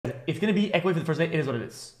gonna be echoey for the first day. It is what it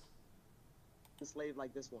is. Slave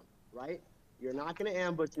like this one, right? You're not gonna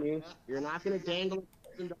ambush me. You're not gonna dangle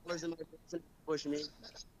 $1,000 in my face and push me.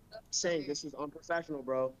 Saying this is unprofessional,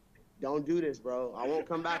 bro. Don't do this, bro. I won't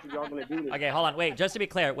come back if y'all gonna do this. Okay, hold on. Wait, just to be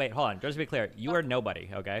clear. Wait, hold on. Just to be clear. You are nobody,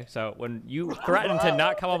 okay? So when you threaten to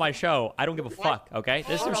not come on my show, I don't give a fuck, okay?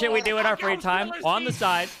 This is some shit we do in our free time on the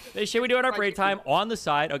side. This shit we do in our free time on the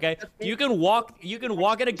side, okay? You can walk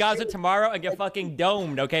into Gaza tomorrow and get fucking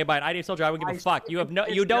domed, okay, by an ID soldier. I wouldn't give a fuck.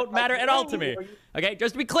 You don't matter at all to me. Okay,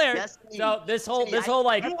 just to be clear. So this whole look,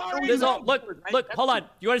 hold on.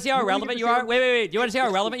 You want to see how irrelevant you are? Wait. Do you want to see how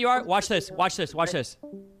irrelevant you are? Watch this.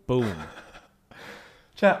 Boom.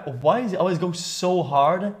 Chat, why does it always go so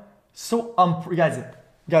hard? So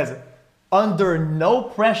guys, under no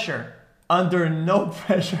pressure,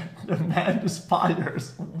 the man just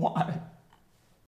fires. Why?